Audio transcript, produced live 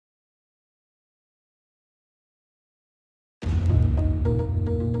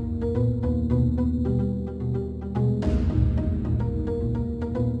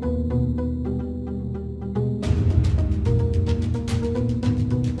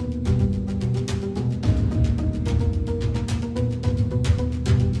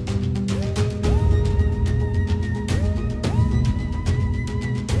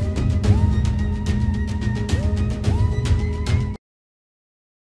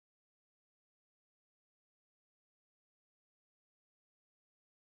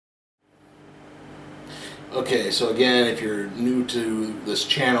Okay, so again, if you're new to this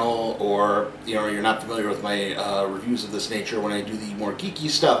channel, or you're not familiar with my reviews of this nature, when I do the more geeky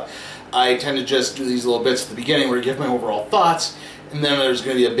stuff, I tend to just do these little bits at the beginning where I give my overall thoughts, and then there's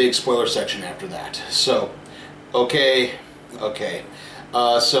going to be a big spoiler section after that. So, okay.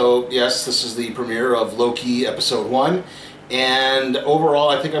 So yes, this is the premiere of Loki episode 1, and overall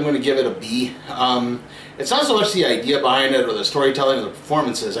I think I'm going to give it a B. It's not so much the idea behind it or the storytelling or the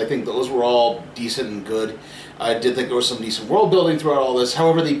performances. I think those were all decent and good. I did think there was some decent world building throughout all this.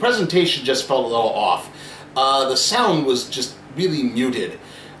 However, the presentation just felt a little off. The sound was just really muted.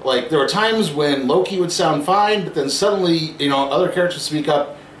 Like, there were times when Loki would sound fine, but then suddenly, other characters would speak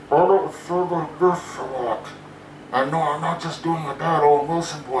up. I don't sound like this a lot. I know I'm not just doing a bad Owen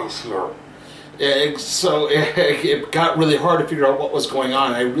Wilson voice here. So it got really hard to figure out what was going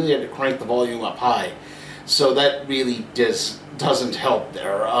on. I really had to crank the volume up high. So that really doesn't help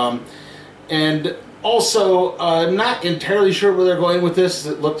there. And also, I'm not entirely sure where they're going with this.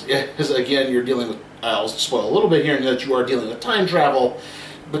 It looked, because again, you're dealing with, I'll spoil a little bit here, in that you are dealing with time travel.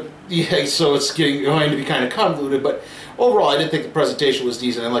 But yeah, so it's going to be kind of convoluted. But overall, I did think the presentation was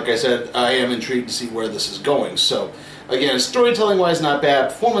decent. And like I said, I am intrigued to see where this is going. So again, storytelling-wise, not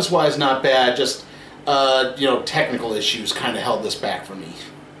bad. Performance-wise, not bad. Just, technical issues kind of held this back for me.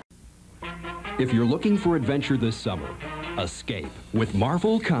 If you're looking for adventure this summer, escape with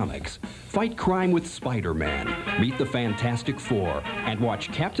Marvel Comics. Fight crime with Spider-Man, meet the Fantastic Four, and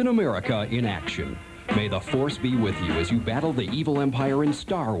watch Captain America in action. May the Force be with you as you battle the evil empire in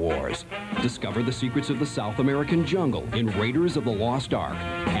Star Wars. Discover the secrets of the South American jungle in Raiders of the Lost Ark.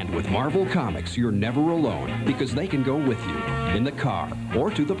 And with Marvel Comics, you're never alone, because they can go with you, in the car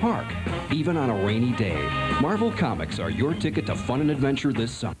or to the park, even on a rainy day. Marvel Comics are your ticket to fun and adventure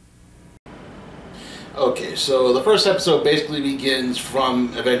this summer. Okay, so the first episode basically begins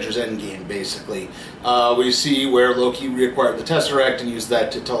from Avengers Endgame, basically. We see where Loki reacquired the Tesseract and used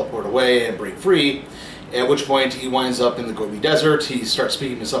that to teleport away and break free, at which point he winds up in the Gobi Desert. He starts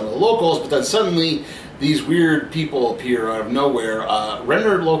speaking to some of the locals, but then suddenly these weird people appear out of nowhere,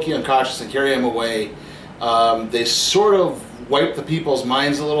 render Loki unconscious and carry him away. They sort of wipe the people's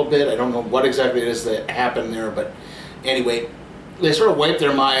minds a little bit. I don't know what exactly it is that happened there, but anyway, they sort of wipe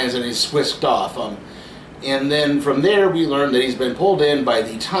their minds and he's whisked off. And then from there we learn that he's been pulled in by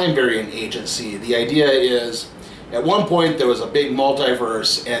the Time Variant Agency. The idea is, at one point there was a big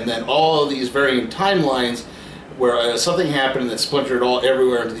multiverse, and then all of these varying timelines where something happened that splintered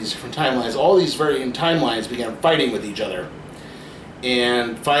everywhere into these different timelines. All these varying timelines began fighting with each other.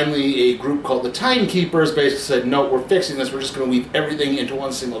 And finally a group called the Timekeepers basically said, no, we're fixing this, we're just going to weave everything into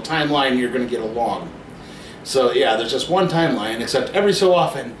one single timeline and you're going to get along. So yeah, there's just one timeline, except every so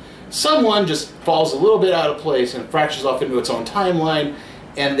often someone just falls a little bit out of place and fractures off into its own timeline,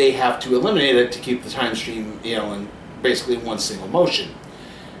 and they have to eliminate it to keep the time stream, in basically one single motion.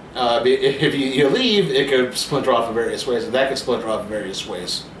 If you leave, it could splinter off in various ways, and that could splinter off in various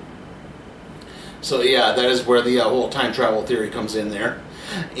ways. So yeah, that is where the whole time travel theory comes in there.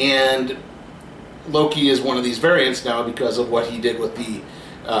 And Loki is one of these variants now because of what he did with the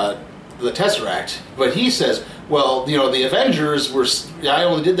Tesseract. But he says, well, the Avengers I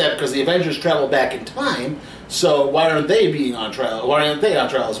only did that because the Avengers travel back in time, so why aren't they being on trial? Why aren't they on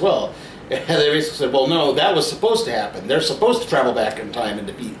trial as well? And they basically said, well, no, that was supposed to happen. They're supposed to travel back in time and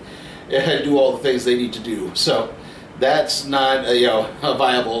defeat, and do all the things they need to do. So that's not a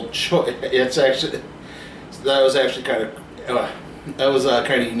viable choice. It's actually, that was actually kind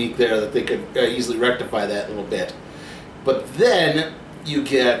of unique there, that they could easily rectify that a little bit. But then you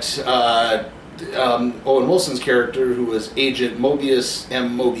get Owen Wilson's character, who is Agent Mobius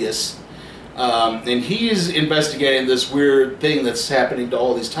M. Mobius, and he's investigating this weird thing that's happening to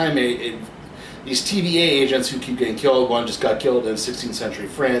all these these TVA agents who keep getting killed. One just got killed in 16th century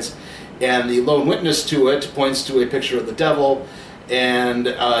France, and the lone witness to it points to a picture of the devil,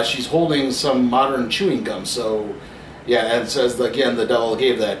 and she's holding some modern chewing gum. So yeah, and it says again the devil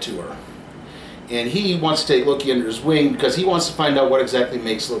gave that to her. And he wants to take Loki under his wing because he wants to find out what exactly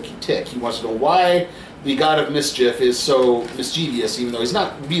makes Loki tick. He wants to know why the god of mischief is so mischievous, even though he's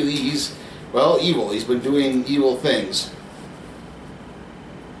not really, he's, well, evil. He's been doing evil things.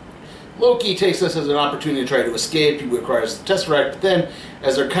 Loki takes this as an opportunity to try to escape. He requires the Tesseract, but then,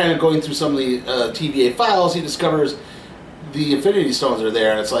 as they're kind of going through some of the TVA files, he discovers the Infinity Stones are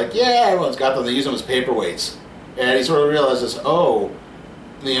there, and it's like, yeah, everyone's got them. They use them as paperweights. And he sort of realizes, oh,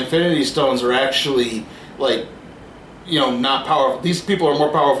 the Infinity Stones are actually, like, not powerful. These people are more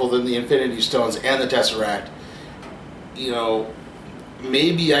powerful than the Infinity Stones and the Tesseract.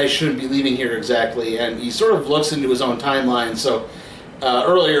 Maybe I shouldn't be leaving here exactly. And he sort of looks into his own timeline. So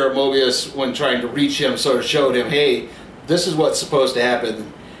earlier, Mobius, when trying to reach him, sort of showed him, hey, this is what's supposed to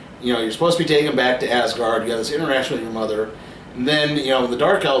happen. You know, you're supposed to be taken back to Asgard. You have this interaction with your mother. And then, you know, the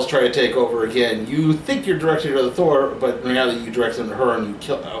Dark Elves try to take over again. You think you're directing to the Thor, but in reality you direct them to her and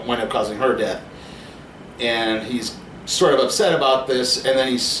you wind up causing her death. And he's sort of upset about this, and then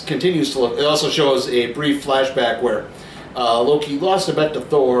he continues to look. It also shows a brief flashback where Loki lost a bet to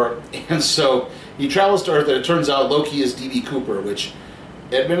Thor, and so he travels to Earth, and it turns out Loki is D.B. Cooper, which,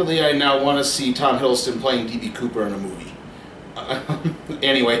 admittedly, I now want to see Tom Hiddleston playing D.B. Cooper in a movie.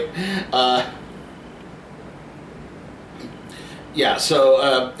 Anyway, yeah,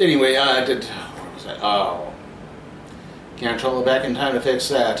 so, anyway, where was I? Oh. Can't travel back in time to fix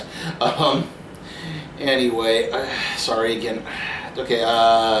that. Anyway, sorry again. Okay,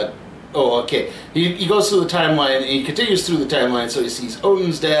 okay. He goes through the timeline, and he continues through the timeline, so he sees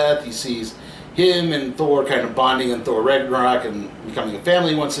Odin's death, he sees him and Thor kind of bonding in Thor Ragnarok and becoming a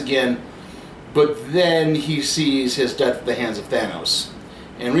family once again, but then he sees his death at the hands of Thanos.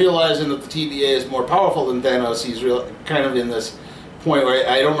 And realizing that the TVA is more powerful than Thanos, he's kind of in this point where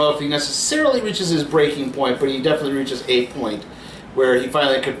I don't know if he necessarily reaches his breaking point, but he definitely reaches a point where he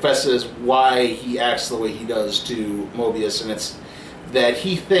finally confesses why he acts the way he does to Mobius, and it's that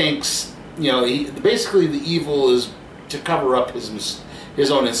he thinks, you know, basically the evil is to cover up his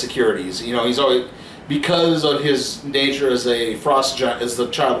own insecurities. You know, he's always, because of his nature as a frost giant, as the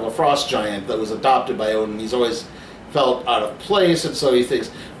child of a frost giant that was adopted by Odin, he's always felt out of place, and so he thinks,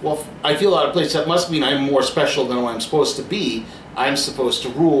 well, I feel out of place, that must mean I'm more special than what I'm supposed to be. I'm supposed to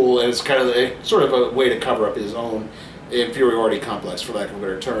rule, and it's kind of sort of a way to cover up his own inferiority complex, for lack of a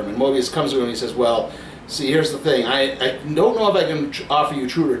better term. And Mobius comes to him and he says, well, see, here's the thing. I don't know if I can offer you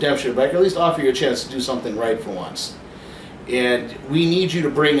true redemption, but I can at least offer you a chance to do something right for once. And we need you to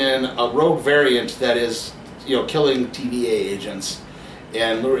bring in a rogue variant that is, you know, killing TVA agents.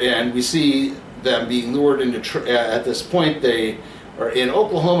 And we see them being lured into, at this point, they are in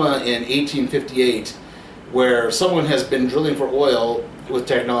Oklahoma in 1858, where someone has been drilling for oil with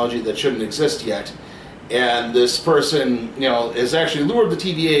technology that shouldn't exist yet. And this person, you know, has actually lured the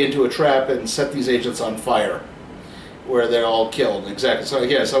TVA into a trap and set these agents on fire, where they're all killed. Exactly. So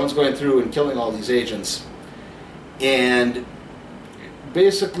again, someone's going through and killing all these agents. And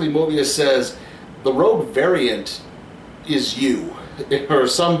basically Mobius says, the rogue variant is you, or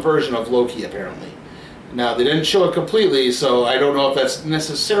some version of Loki, apparently. Now, they didn't show it completely, so I don't know if that's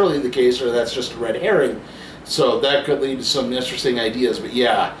necessarily the case or that's just a red herring. So that could lead to some interesting ideas, but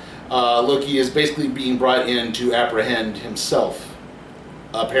yeah. Loki is basically being brought in to apprehend himself,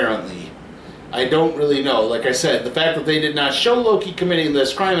 apparently. I don't really know. Like I said, the fact that they did not show Loki committing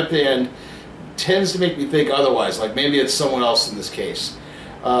this crime at the end tends to make me think otherwise, like maybe it's someone else in this case.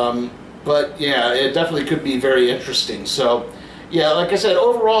 But yeah, it definitely could be very interesting. So yeah, like I said,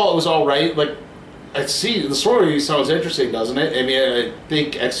 overall it was alright. Like, I see, the story sounds interesting, doesn't it? I mean, I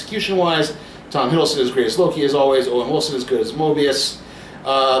think execution-wise, Tom Hiddleston is great as Loki as always, Owen Wilson is good as Mobius.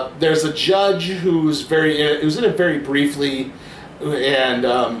 There's a judge who's in it very briefly, and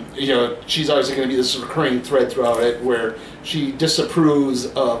you know, she's obviously going to be this recurring thread throughout it, where she disapproves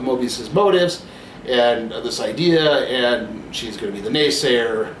of Mobius's motives and this idea, and she's going to be the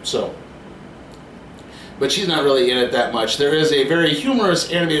naysayer. So, but she's not really in it that much. There is a very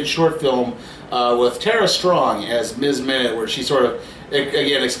humorous animated short film with Tara Strong as Ms. Minute, where she sort of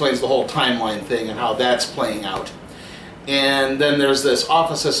again explains the whole timeline thing and how that's playing out. And then there's this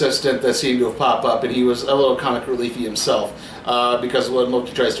office assistant that seemed to have popped up, and he was a little comic reliefy himself, because when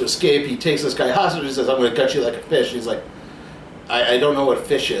Loki tries to escape, he takes this guy hostage and says, I'm going to cut you like a fish. And he's like, I don't know what a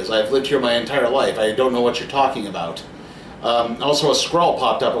fish is. I've lived here my entire life. I don't know what you're talking about. Also, a Skrull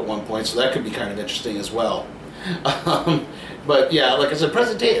popped up at one point, so that could be kind of interesting as well. But yeah, like I said,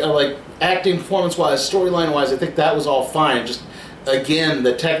 like acting, performance-wise, storyline-wise, I think that was all fine. Just, again,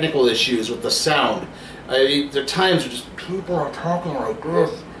 the technical issues with the sound. I mean, there are times where just people are talking like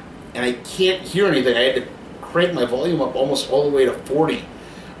this, and I can't hear anything. I had to crank my volume up almost all the way to 40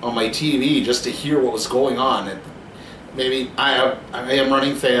 on my TV just to hear what was going on. And maybe I am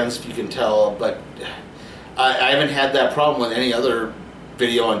running fans, if you can tell, but I haven't had that problem with any other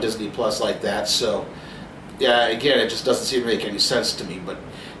video on Disney Plus like that. So yeah, again, it just doesn't seem to make any sense to me. But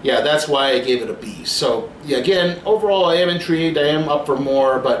yeah, that's why I gave it a B. So yeah, again, overall, I am intrigued. I am up for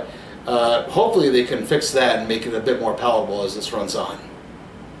more, but hopefully they can fix that and make it a bit more palatable as this runs on.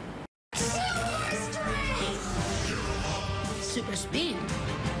 Super speed.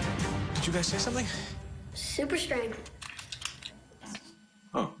 Did you guys say something? Super strength.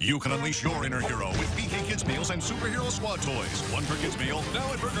 Oh. You can unleash your inner hero with BK Kids Meals and Superhero Squad Toys. One per kids meal,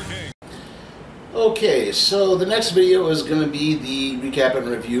 now at Burger King. Okay, so the next video is going to be the recap and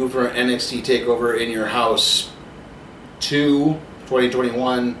review for NXT TakeOver in Your House 2,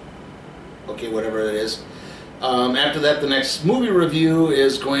 2021, okay, whatever it is. After that, the next movie review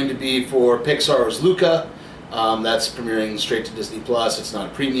is going to be for Pixar's Luca. That's premiering straight to Disney+. It's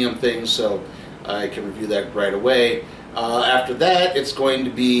not a premium thing, so I can review that right away. After that, it's going to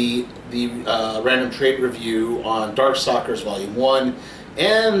be the random trade review on Darkstalkers Volume 1.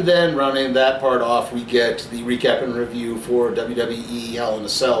 And then rounding that part off, we get the recap and review for WWE Hell in a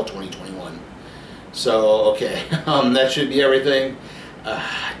Cell 2021. So, okay, that should be everything.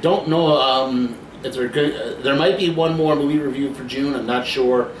 Don't know if they're good. There might be one more movie review for June. I'm not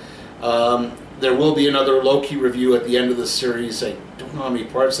sure. There will be another Loki review at the end of the series. I don't know how many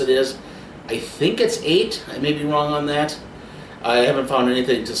parts it is. I think it's 8. I may be wrong on that. I haven't found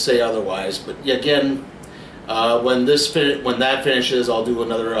anything to say otherwise. But again, when that finishes, I'll do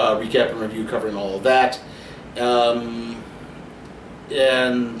another recap and review covering all of that. And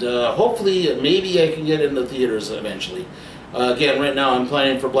hopefully, maybe I can get into theaters eventually. Again, right now I'm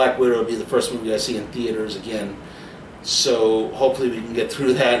planning for Black Widow to be the first movie I see in theaters again. So hopefully we can get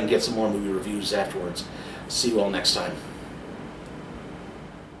through that and get some more movie reviews afterwards. See you all next time.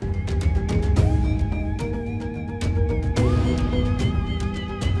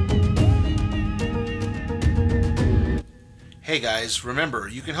 Hey guys, remember,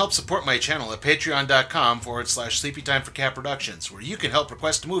 you can help support my channel at patreon.com/SleepyTimeForCat Productions, where you can help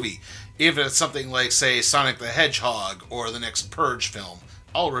request a movie, even if it's something like, say, Sonic the Hedgehog or the next Purge film.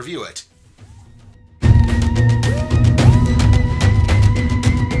 I'll review it.